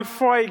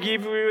Before I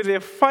give you the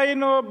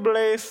final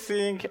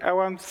blessing, I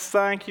want to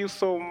thank you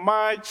so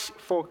much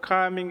for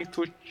coming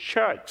to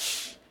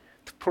church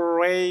to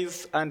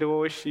praise and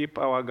worship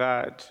our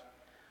God.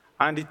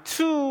 And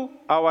to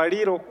our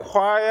little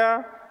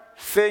choir,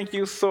 thank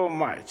you so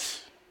much.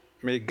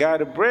 May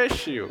God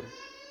bless you.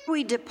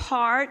 We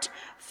depart.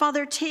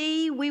 Father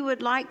T, we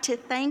would like to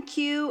thank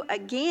you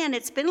again.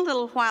 It's been a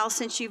little while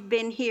since you've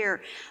been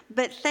here,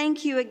 but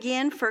thank you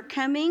again for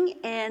coming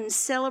and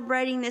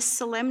celebrating this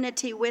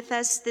solemnity with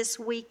us this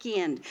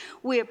weekend.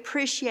 We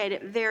appreciate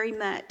it very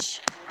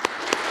much.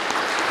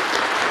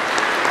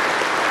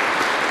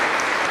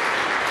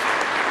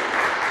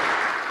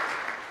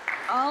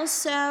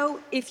 Also,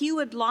 if you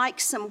would like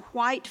some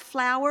white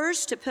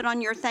flowers to put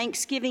on your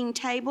Thanksgiving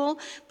table,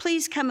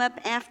 please come up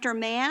after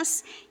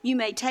Mass. You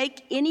may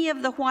take any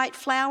of the white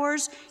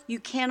flowers. You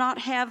cannot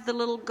have the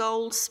little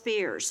gold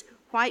spears.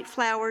 White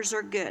flowers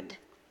are good.